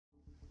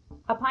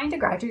Applying to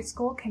graduate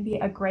school can be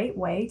a great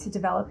way to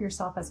develop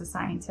yourself as a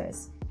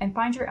scientist and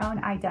find your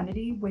own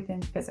identity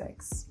within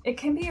physics. It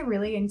can be a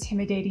really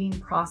intimidating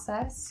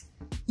process.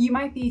 You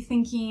might be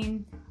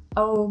thinking,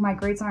 oh, my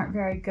grades aren't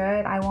very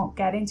good, I won't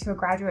get into a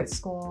graduate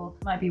school.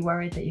 You might be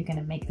worried that you're going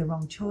to make the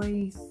wrong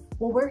choice.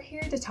 Well, we're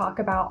here to talk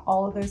about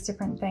all of those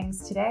different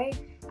things today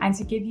and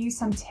to give you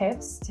some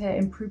tips to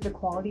improve the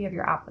quality of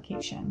your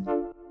application.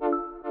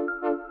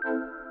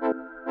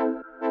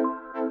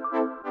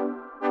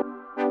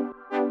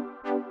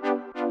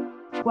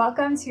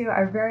 Welcome to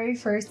our very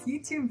first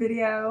YouTube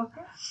video.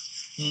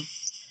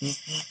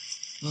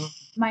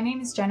 My name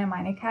is Jena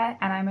Meinecke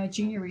and I'm a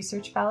junior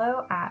research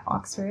fellow at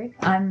Oxford.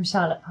 I'm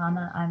Charlotte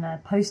Palmer. I'm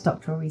a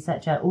postdoctoral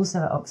researcher also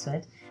at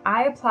Oxford.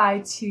 I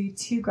applied to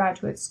 2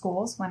 graduate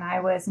schools when I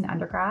was an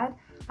undergrad.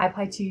 I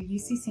applied to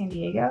UC San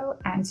Diego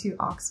and to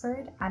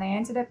Oxford, and I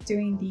ended up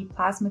doing the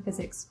plasma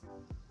physics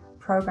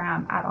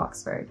program at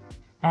Oxford.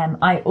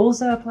 I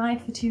also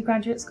applied for 2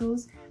 graduate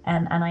schools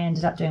and I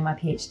ended up doing my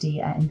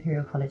PhD at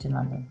Imperial College in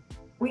London.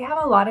 We have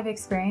a lot of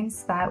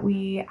experience that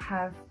we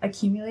have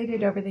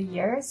accumulated over the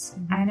years,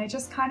 and it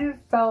just kind of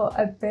felt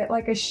a bit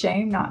like a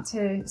shame not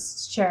to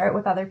share it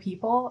with other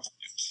people.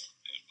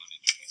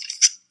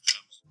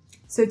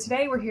 So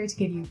today we're here to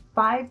give you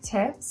 5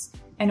 tips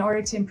in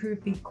order to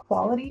improve the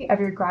quality of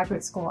your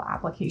graduate school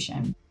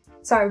application.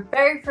 So our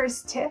very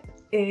first tip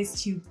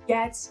is to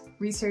get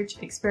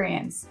research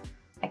experience.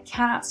 I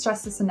cannot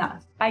stress this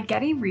enough. By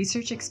getting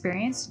research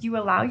experience, you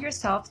allow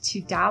yourself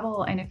to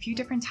dabble in a few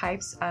different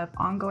types of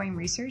ongoing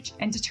research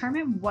and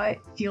determine what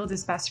field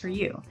is best for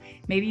you.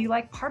 Maybe you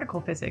like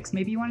particle physics,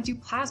 maybe you want to do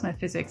plasma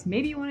physics,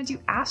 maybe you want to do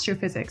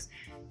astrophysics.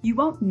 You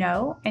won't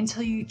know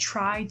until you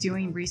try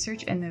doing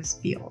research in those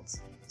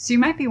fields. So you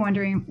might be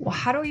wondering, well,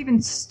 how do I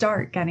even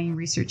start getting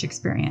research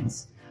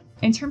experience?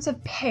 In terms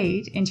of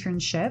paid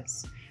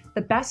internships,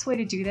 the best way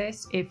to do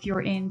this if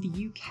you're in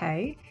the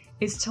UK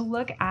is to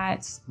look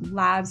at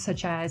labs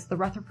such as the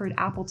Rutherford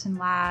Appleton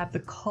Lab, the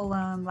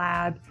Coulomb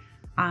Lab.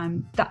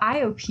 The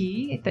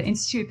IOP, the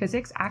Institute of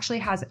Physics, actually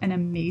has an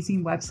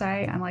amazing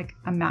website. I'm like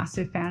a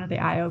massive fan of the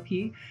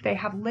IOP. They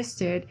have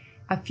listed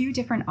a few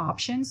different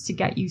options to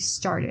get you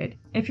started.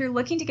 If you're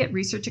looking to get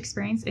research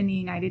experience in the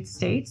United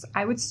States,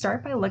 I would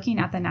start by looking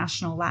at the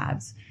national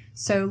labs.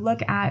 So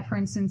look at, for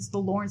instance, the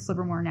Lawrence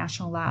Livermore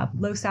National Lab,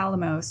 Los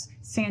Alamos,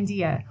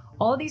 Sandia.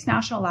 All of these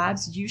national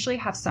labs usually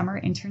have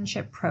summer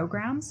internship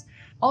programs.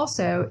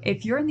 Also,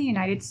 if you're in the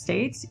United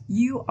States,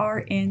 you are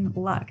in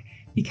luck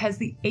because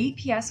the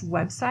APS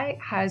website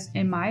has,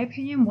 in my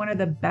opinion, one of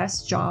the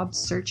best job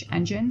search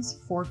engines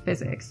for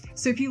physics.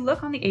 So if you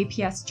look on the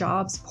APS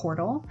jobs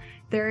portal,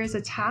 there is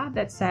a tab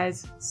that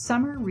says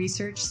Summer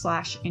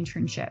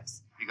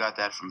Research/Internships. You got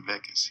that from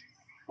Vickers.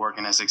 Work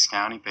in Essex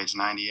County, page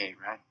 98,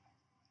 right?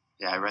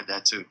 Yeah, I read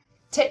that too.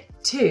 Tip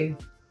 2,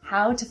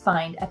 how to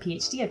find a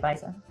PhD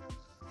advisor.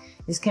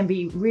 This can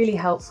be really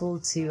helpful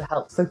to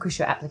help focus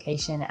your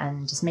application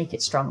and just make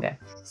it stronger.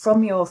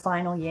 From your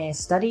final year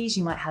studies,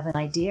 you might have an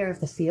idea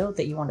of the field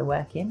that you want to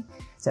work in.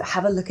 So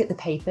have a look at the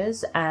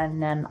papers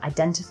and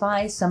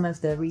identify some of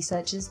the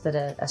researchers that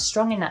are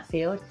strong in that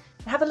field.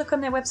 And have a look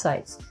on their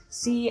websites.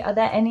 See, are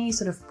there any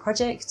sort of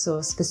projects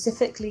or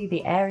specifically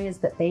the areas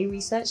that they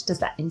research? Does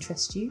that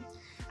interest you?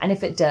 And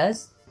if it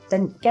does,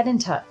 then get in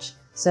touch.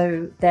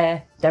 So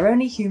they're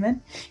only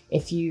human.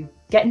 If you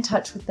get in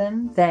touch with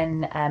them,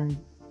 then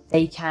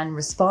they can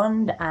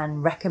respond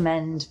and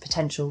recommend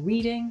potential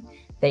reading.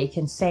 They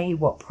can say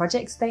what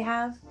projects they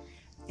have.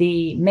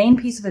 The main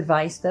piece of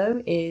advice,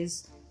 though,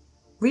 is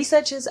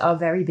researchers are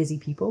very busy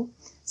people.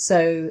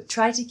 So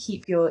try to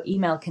keep your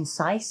email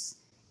concise.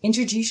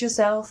 Introduce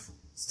yourself,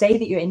 say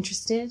that you're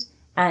interested.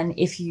 And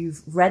if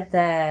you've read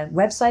their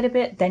website a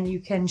bit, then you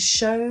can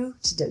show,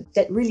 to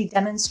really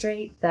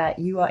demonstrate that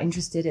you are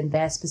interested in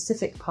their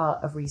specific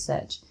part of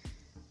research.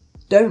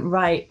 Don't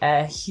write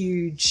a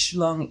huge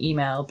long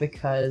email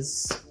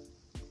because,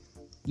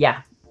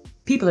 yeah,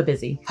 people are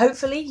busy.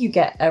 Hopefully you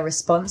get a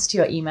response to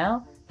your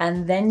email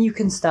and then you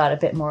can start a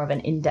bit more of an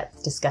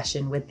in-depth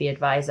discussion with the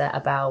advisor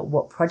about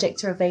what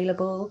projects are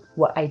available,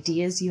 what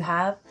ideas you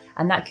have,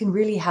 and that can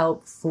really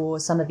help for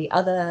some of the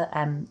other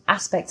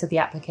aspects of the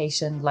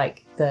application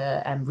like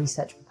the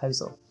research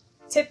proposal.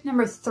 Tip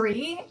number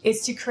 3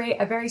 is to create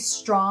a very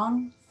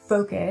strong,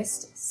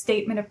 focused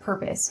statement of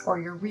purpose or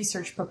your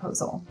research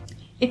proposal.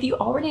 If you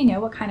already know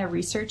what kind of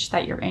research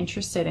that you're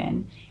interested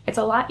in, it's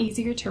a lot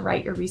easier to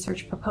write your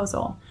research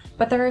proposal.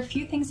 But there are a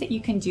few things that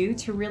you can do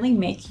to really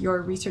make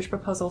your research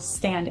proposal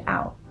stand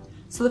out.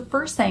 So the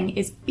first thing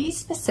is be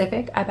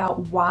specific about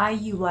why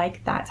you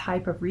like that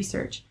type of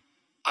research.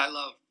 I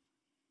love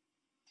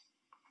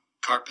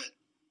carpet.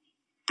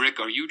 Brick,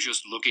 are you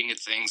just looking at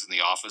things in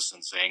the office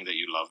and saying that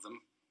you love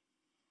them?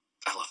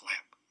 I love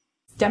lamp.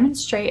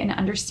 Demonstrate an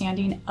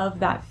understanding of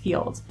that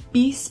field.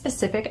 Be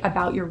specific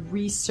about your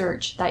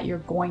research that you're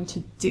going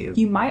to do.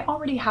 You might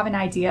already have an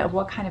idea of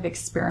what kind of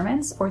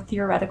experiments or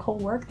theoretical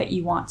work that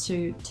you want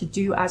to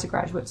do as a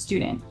graduate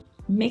student.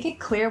 Make it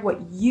clear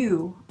what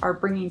you are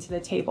bringing to the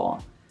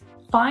table.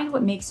 Find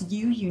what makes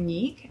you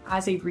unique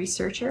as a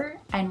researcher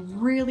and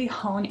really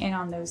hone in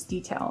on those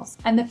details.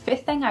 And the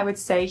fifth thing I would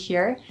say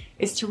here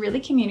is to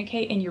really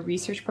communicate in your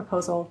research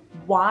proposal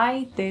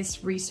why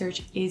this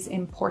research is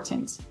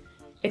important.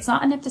 It's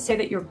not enough to say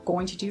that you're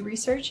going to do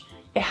research.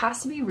 It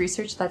has to be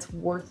research that's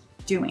worth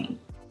doing.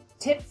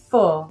 Tip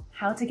 4,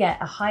 how to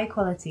get a high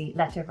quality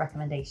letter of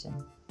recommendation.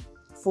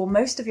 For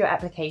most of your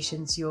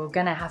applications, you're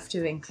going to have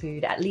to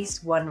include at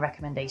least one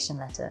recommendation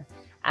letter.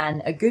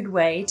 And a good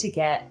way to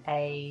get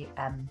a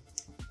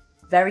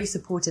very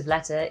supportive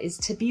letter is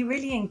to be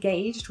really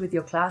engaged with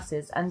your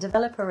classes and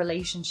develop a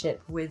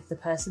relationship with the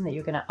person that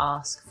you're going to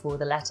ask for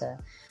the letter.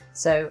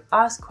 So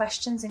ask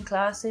questions in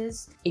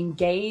classes,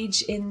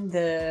 engage in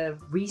the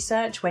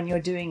research when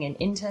you're doing an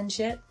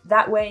internship.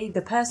 That way,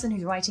 the person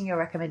who's writing your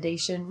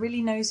recommendation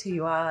really knows who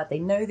you are, they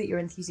know that you're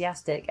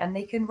enthusiastic, and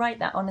they can write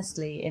that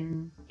honestly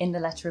in the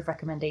letter of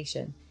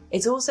recommendation.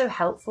 It's also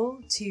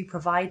helpful to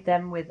provide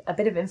them with a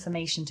bit of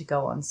information to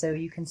go on. So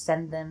you can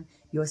send them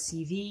your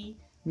CV,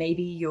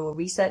 maybe your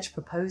research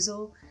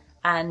proposal,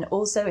 and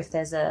also if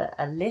there's a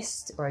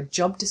list or a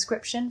job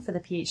description for the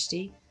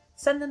PhD,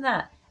 send them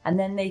that. And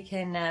then they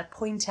can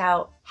point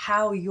out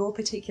how your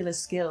particular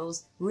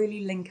skills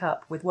really link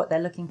up with what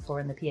they're looking for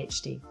in the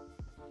PhD.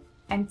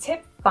 And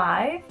tip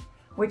 5,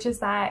 which is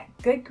that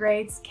good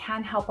grades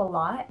can help a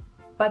lot,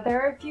 but there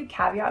are a few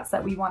caveats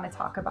that we want to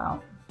talk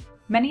about.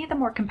 Many of the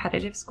more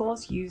competitive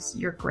schools use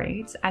your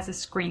grades as a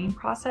screening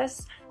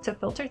process to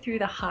filter through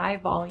the high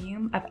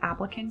volume of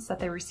applicants that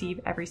they receive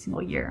every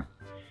single year.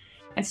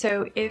 And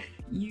so if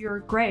your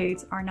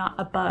grades are not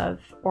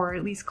above or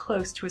at least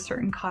close to a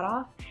certain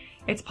cutoff,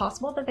 it's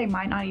possible that they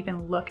might not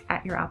even look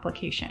at your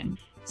application.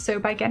 So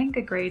by getting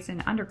good grades in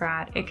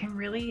undergrad, it can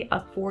really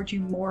afford you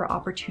more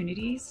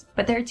opportunities.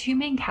 But there are two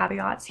main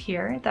caveats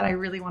here that I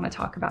really want to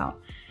talk about.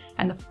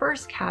 And the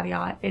first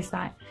caveat is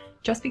that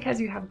just because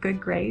you have good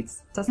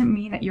grades doesn't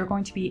mean that you're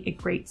going to be a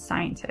great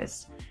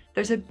scientist.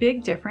 There's a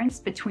big difference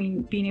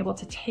between being able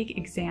to take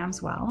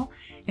exams well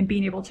and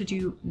being able to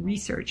do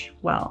research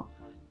well.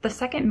 The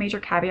second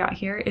major caveat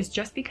here is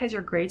just because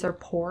your grades are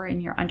poor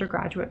in your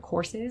undergraduate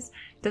courses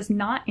does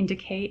not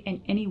indicate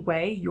in any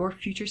way your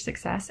future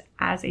success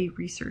as a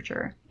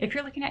researcher. If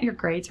you're looking at your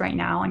grades right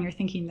now and you're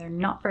thinking they're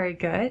not very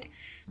good,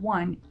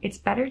 one, it's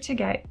better to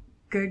get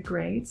good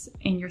grades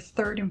in your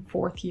third and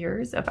fourth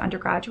years of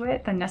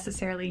undergraduate than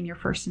necessarily in your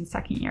first and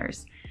second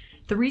years.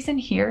 The reason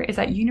here is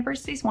that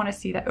universities want to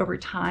see that over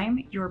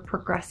time you're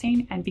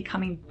progressing and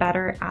becoming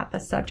better at the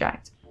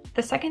subject.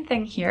 The second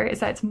thing here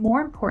is that it's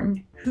more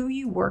important who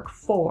you work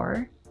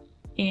for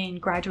in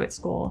graduate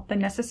school than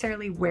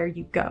necessarily where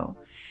you go.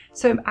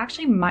 So it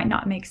actually might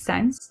not make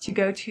sense to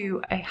go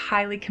to a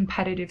highly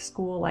competitive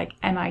school like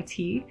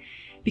MIT,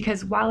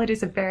 because while it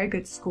is a very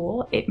good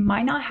school, it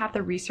might not have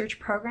the research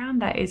program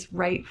that is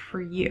right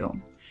for you.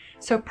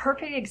 So a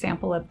perfect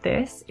example of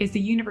this is the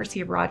University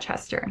of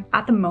Rochester.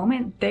 At the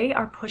moment, they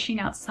are pushing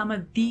out some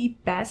of the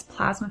best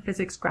plasma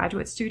physics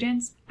graduate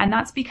students, and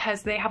that's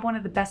because they have one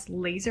of the best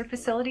laser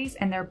facilities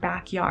in their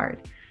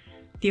backyard,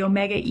 the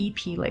Omega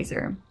EP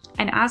laser.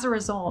 And as a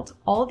result,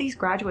 all these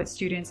graduate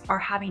students are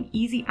having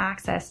easy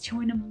access to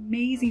an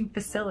amazing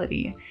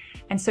facility,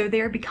 and so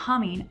they're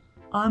becoming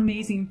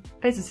amazing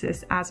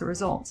physicists as a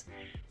result.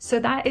 So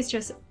that is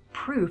just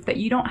proof that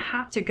you don't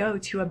have to go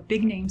to a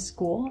big name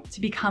school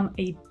to become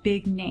a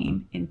big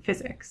name in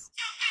physics.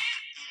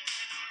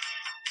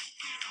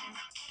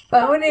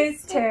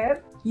 Bonus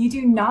tip, you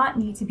do not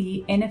need to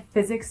be in a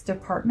physics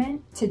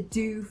department to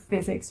do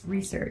physics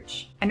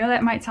research. I know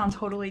that might sound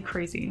totally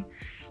crazy,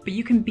 but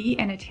you can be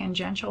in a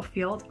tangential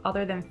field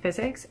other than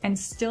physics and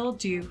still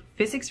do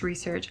physics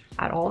research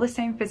at all the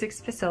same physics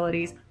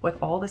facilities with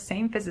all the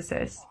same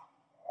physicists.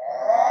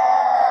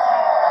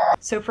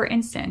 So for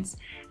instance,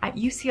 at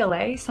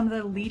UCLA, some of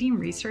the leading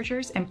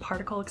researchers in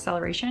particle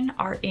acceleration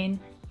are in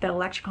the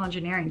electrical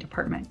engineering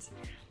department.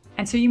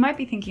 And so you might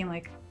be thinking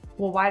like,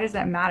 well, why does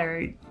that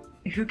matter?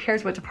 Who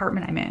cares what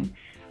department I'm in?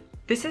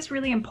 This is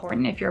really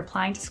important if you're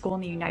applying to school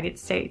in the United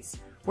States,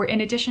 where in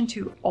addition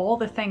to all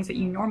the things that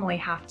you normally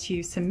have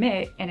to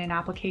submit in an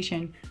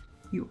application,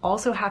 you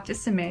also have to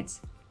submit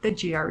the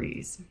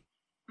GREs.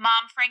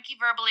 Mom, Frankie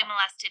verbally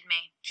molested me.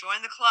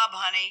 Join the club,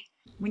 honey.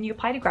 When you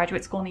apply to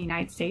graduate school in the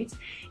United States,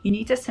 you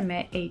need to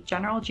submit a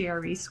general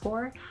GRE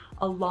score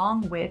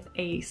along with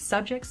a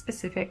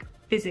subject-specific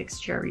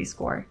physics GRE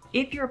score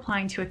if you're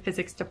applying to a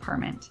physics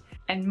department.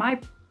 And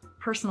my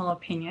personal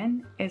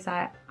opinion is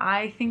that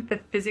I think the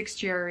physics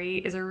GRE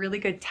is a really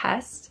good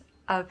test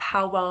of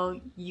how well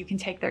you can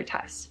take their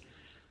test.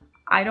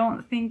 I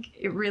don't think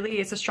it really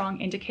is a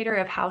strong indicator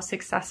of how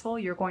successful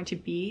you're going to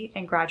be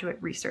in graduate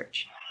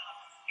research.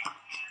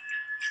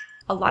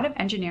 A lot of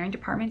engineering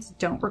departments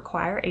don't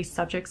require a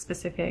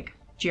subject-specific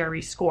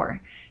GRE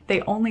score. They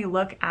only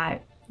look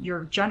at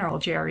your general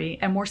GRE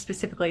and more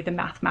specifically the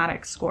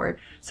mathematics score.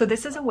 So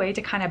this is a way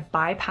to kind of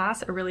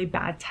bypass a really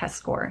bad test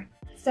score.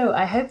 So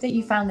I hope that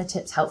you found the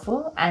tips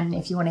helpful, and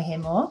if you want to hear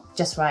more,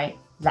 just write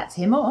 "Let's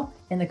hear more"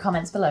 in the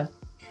comments below.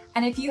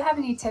 And if you have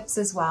any tips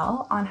as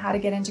well on how to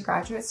get into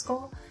graduate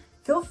school,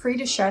 feel free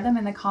to share them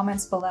in the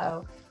comments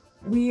below.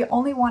 We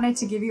only wanted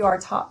to give you our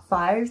top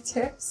 5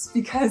 tips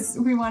because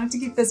we wanted to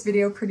keep this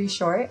video pretty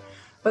short,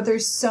 but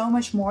there's so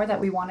much more that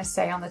we want to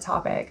say on the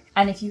topic.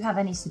 And if you have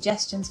any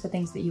suggestions for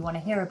things that you want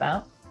to hear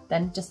about,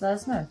 then just let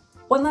us know.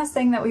 One last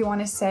thing that we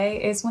want to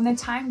say is when the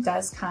time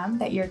does come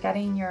that you're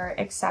getting your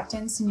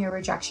acceptance and your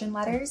rejection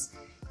letters,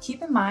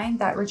 keep in mind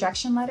that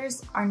rejection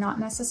letters are not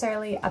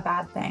necessarily a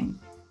bad thing.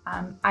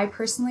 I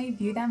personally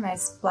view them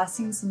as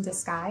blessings in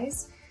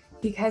disguise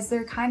because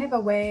they're kind of a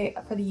way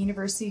for the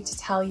university to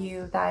tell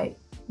you that,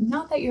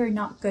 not that you're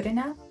not good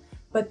enough,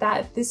 but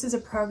that this is a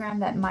program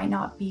that might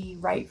not be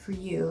right for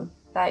you,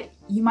 that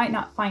you might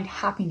not find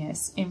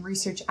happiness in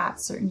research at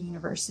certain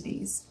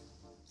universities.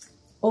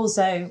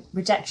 Also,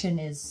 rejection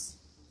is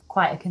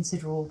quite a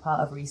considerable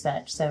part of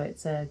research, so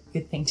it's a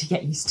good thing to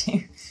get used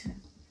to.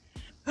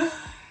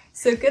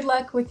 So good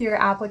luck with your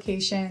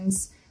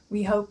applications.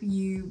 We hope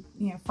you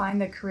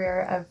find the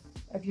career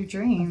of your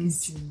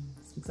dreams.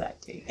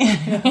 Exactly.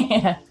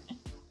 Yeah.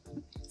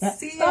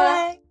 See ya.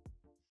 Bye.